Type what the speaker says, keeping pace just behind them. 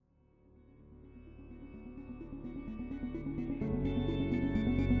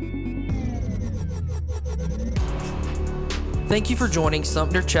Thank you for joining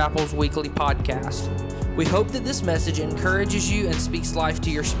Sumter Chapel's weekly podcast. We hope that this message encourages you and speaks life to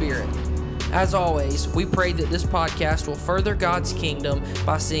your spirit. As always, we pray that this podcast will further God's kingdom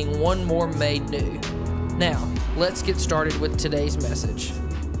by seeing one more made new. Now, let's get started with today's message.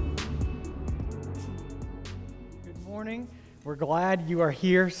 Good morning. We're glad you are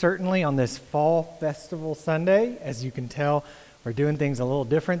here, certainly on this Fall Festival Sunday. As you can tell, we're doing things a little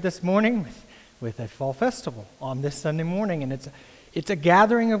different this morning with a fall festival on this Sunday morning, and it's a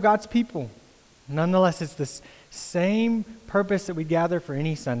gathering of God's people. Nonetheless, it's the same purpose that we gather for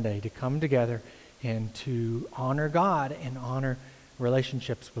any Sunday, to come together and to honor God and honor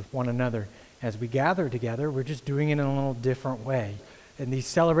relationships with one another. As we gather together, we're just doing it in a little different way. And these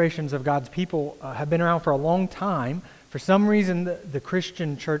celebrations of God's people have been around for a long time. For some reason, the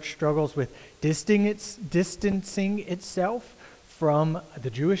Christian church struggles with distancing itself from the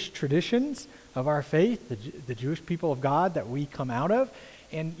Jewish traditions of our faith, the Jewish people of God that we come out of.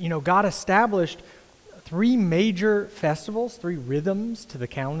 And, God established three major festivals, three rhythms to the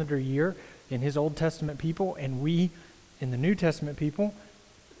calendar year in his Old Testament people, and we, in the New Testament people,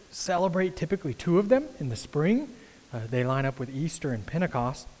 celebrate typically two of them in the spring. They line up with Easter and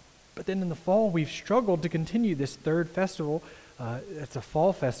Pentecost. But then in the fall, we've struggled to continue this third festival. It's a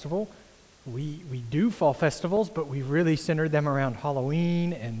fall festival. We do fall festivals, but we've really centered them around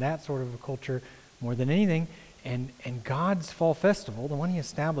Halloween and that sort of a culture more than anything. And God's fall festival, the one he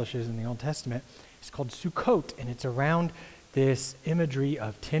establishes in the Old Testament, is called Sukkot, and it's around this imagery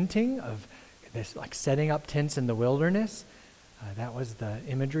of tenting, of this like setting up tents in the wilderness. That was the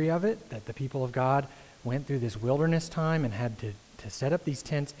imagery of it, that the people of God went through this wilderness time and had to set up these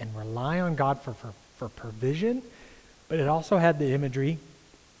tents and rely on God for provision. But it also had the imagery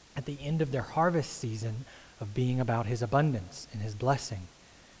at the end of their harvest season of being about his abundance and his blessing.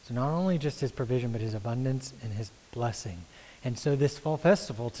 So not only just his provision, but his abundance and his blessing. And so this fall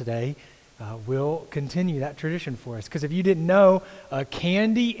festival today will continue that tradition for us. Because if you didn't know,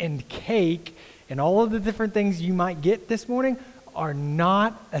 candy and cake and all of the different things you might get this morning are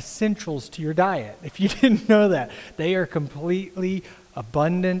not essentials to your diet. If you didn't know that, they are completely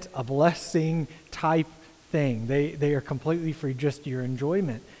abundant, a blessing type thing. They are completely for just your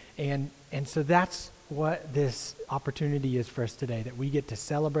enjoyment. And so that's what this opportunity is for us today, that we get to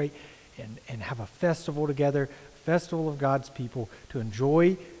celebrate and have a festival together, a festival of God's people, to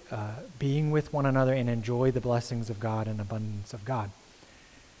enjoy being with one another and enjoy the blessings of God and abundance of God.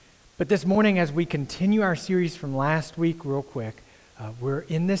 But this morning, as we continue our series from last week, real quick, we're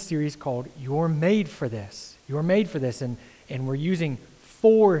in this series called You're Made for This. You're made for this. And we're using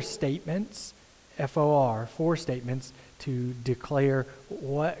four statements, F-O-R, four statements, to declare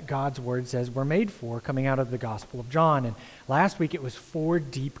what God's word says we're made for, coming out of the Gospel of John. And last week it was for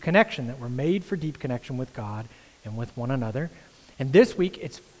deep connection, that we're made for deep connection with God and with one another. And this week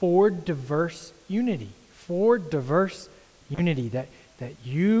it's for diverse unity, that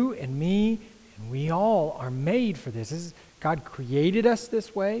you and me and we all are made for this. God created us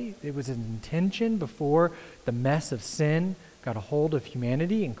this way. It was an intention before the mess of sin got a hold of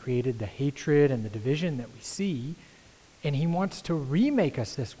humanity and created the hatred and the division that we see. And he wants to remake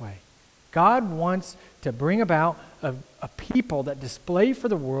us this way. God wants to bring about a people that display for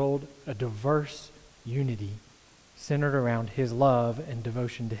the world a diverse unity centered around his love and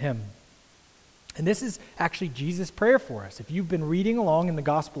devotion to him. And this is actually Jesus' prayer for us. If you've been reading along in the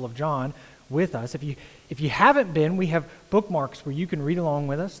Gospel of John with us, if you haven't been, we have bookmarks where you can read along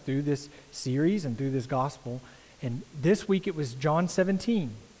with us through this series and through this gospel. And this week it was John 17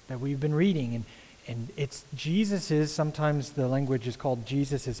 that we've been reading. And it's Jesus's, sometimes the language is called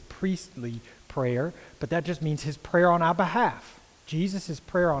Jesus's priestly prayer, but that just means his prayer on our behalf. Jesus's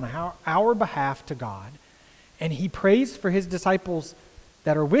prayer on our behalf to God. And he prays for his disciples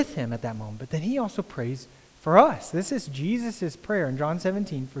that are with him at that moment, but then he also prays for us. This is Jesus's prayer in John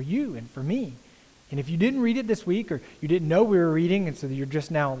 17 for you and for me. And if you didn't read it this week, or you didn't know we were reading, and so you're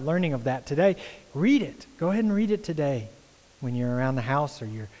just now learning of that today, read it. Go ahead and read it today. When you're around the house or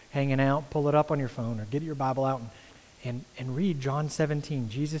you're hanging out, pull it up on your phone or get your Bible out and read John 17,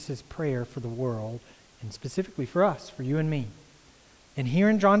 Jesus' prayer for the world, and specifically for us, for you and me. And here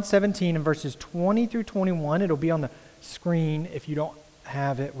in John 17, in verses 20 through 21, it'll be on the screen if you don't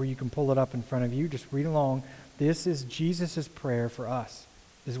have it where you can pull it up in front of you. Just read along. This is Jesus' prayer for us.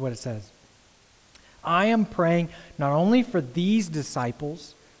 This is what it says. I am praying not only for these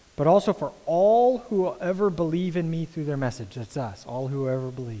disciples, but also for all who will ever believe in me through their message. That's us, all who will ever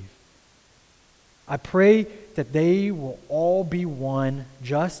believe. I pray that they will all be one,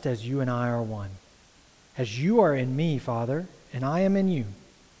 just as you and I are one. As you are in me, Father, and I am in you.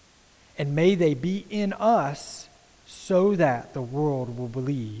 And may they be in us, so that the world will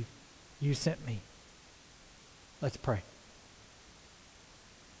believe you sent me. Let's pray.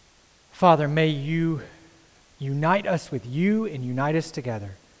 Father, may you unite us with you and unite us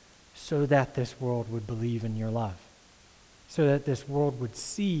together so that this world would believe in your love, so that this world would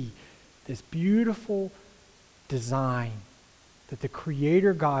see this beautiful design that the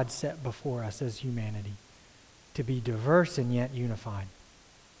Creator God set before us as humanity, to be diverse and yet unified,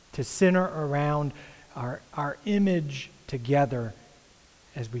 to center around our image together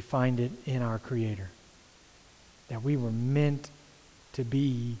as we find it in our Creator, that we were meant to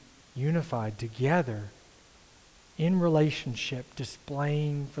be unified together in relationship,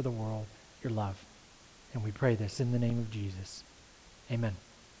 displaying for the world your love. And we pray this in the name of Jesus. Amen.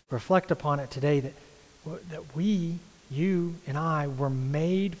 Reflect upon it today that we, you and I, were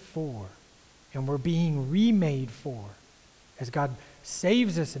made for, and we're being remade for, as God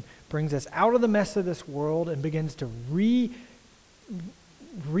saves us and brings us out of the mess of this world and begins to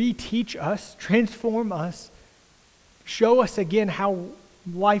reteach us, transform us, show us again how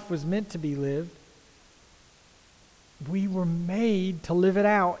life was meant to be lived. We were made to live it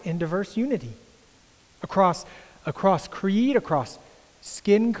out in diverse unity across creed, across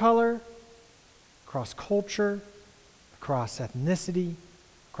skin color, across culture, across ethnicity,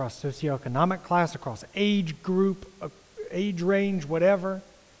 across socioeconomic class, across age group, age range, whatever.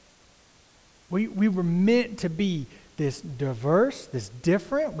 We were meant to be this diverse, this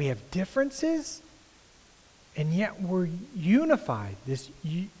different. We have differences, and yet we're unified, this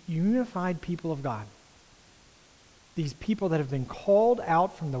unified people of God. These people that have been called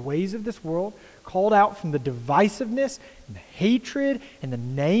out from the ways of this world, called out from the divisiveness and the hatred and the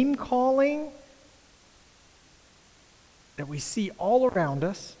name-calling that we see all around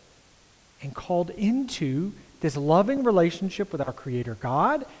us, and called into this loving relationship with our Creator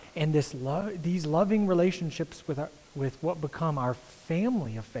God, and these loving relationships with what become our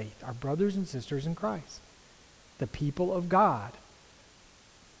family of faith, our brothers and sisters in Christ, the people of God.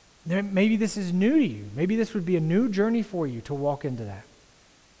 Maybe this is new to you. Maybe this would be a new journey for you to walk into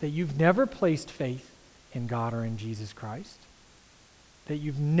that you've never placed faith in God or in Jesus Christ, that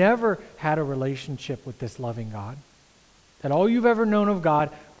you've never had a relationship with this loving God, that all you've ever known of God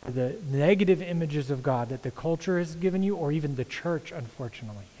are the negative images of God that the culture has given you, or even the church,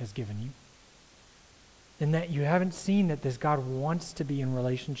 unfortunately, has given you, and that you haven't seen that this God wants to be in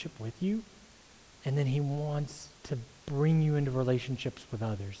relationship with you, and then he wants to bring you into relationships with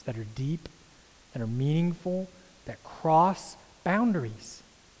others that are deep, that are meaningful, that cross boundaries,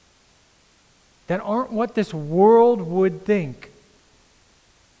 that aren't what this world would think.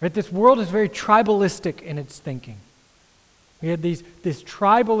 Right? This world is very tribalistic in its thinking. We have this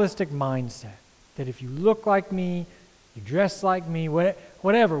tribalistic mindset that if you look like me, you dress like me,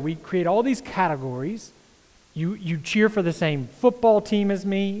 whatever, we create all these categories. You cheer for the same football team as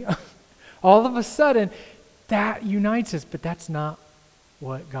me. All of a sudden, that unites us, but that's not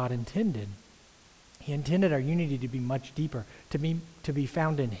what God intended. He intended our unity to be much deeper, to be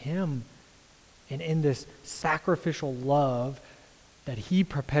found in him and in this sacrificial love that he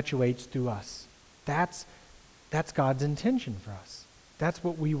perpetuates through us. That's God's intention for us. That's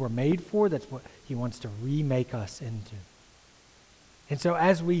what we were made for. That's what he wants to remake us into. And so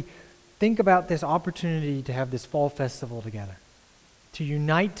as we think about this opportunity to have this fall festival together, to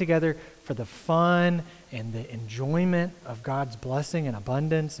unite together for the fun and the enjoyment of God's blessing and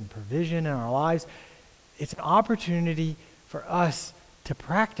abundance and provision in our lives, it's an opportunity for us to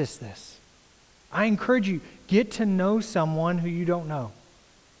practice this. I encourage you, get to know someone who you don't know.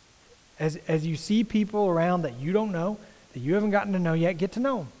 As you see people around that you don't know, that you haven't gotten to know yet, get to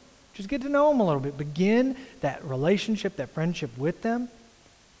know them. Just get to know them a little bit. Begin that relationship, that friendship with them.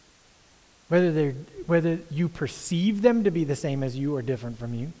 Whether you perceive them to be the same as you or different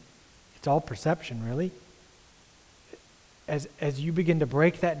from you. It's all perception, really. As you begin to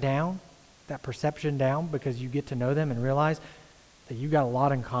break that down, that perception down, because you get to know them and realize that you got a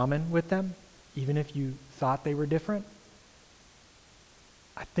lot in common with them, even if you thought they were different,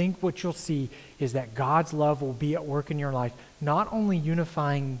 I think what you'll see is that God's love will be at work in your life, not only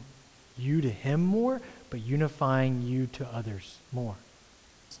unifying you to him more, but unifying you to others more.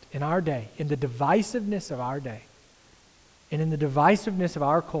 In our day, in the divisiveness of our day, and in the divisiveness of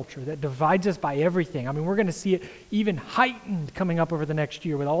our culture that divides us by everything. I mean, we're going to see it even heightened coming up over the next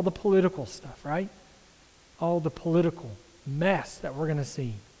year with all the political stuff, right? All the political mess that we're going to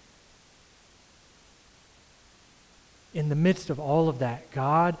see. In the midst of all of that,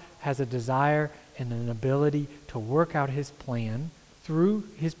 God has a desire and an ability to work out his plan through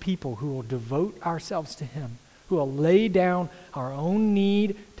his people who will devote ourselves to him, who will lay down our own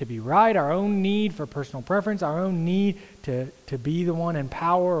need to be right, our own need for personal preference, our own need to be the one in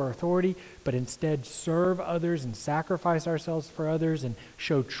power or authority, but instead serve others and sacrifice ourselves for others and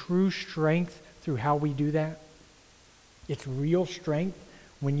show true strength through how we do that. It's real strength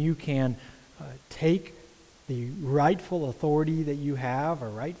when you can take the rightful authority that you have or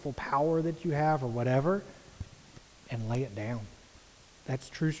rightful power that you have or whatever and lay it down. That's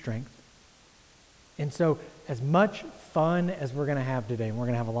true strength. And so as much fun as we're going to have today, and we're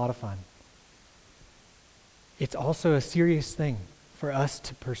going to have a lot of fun, it's also a serious thing for us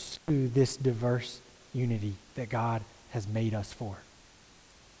to pursue this diverse unity that God has made us for.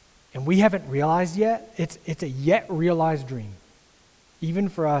 And we haven't realized yet, it's a yet realized dream. Even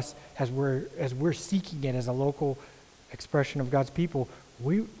for us, as we're seeking it as a local expression of God's people,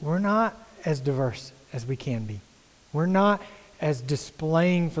 we're not as diverse as we can be. We're not as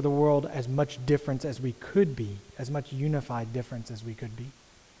displaying for the world as much difference as we could be, as much unified difference as we could be.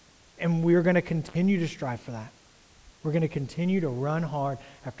 And we're going to continue to strive for that. We're going to continue to run hard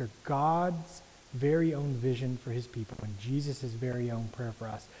after God's very own vision for his people and Jesus' very own prayer for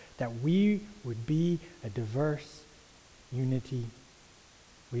us, that we would be a diverse unity.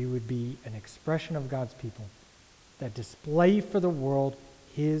 We would be an expression of God's people that display for the world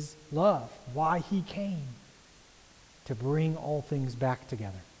his love, why he came, to bring all things back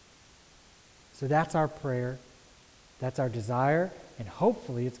together. So that's our prayer, that's our desire, and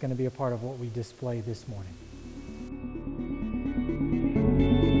hopefully it's going to be a part of what we display this morning.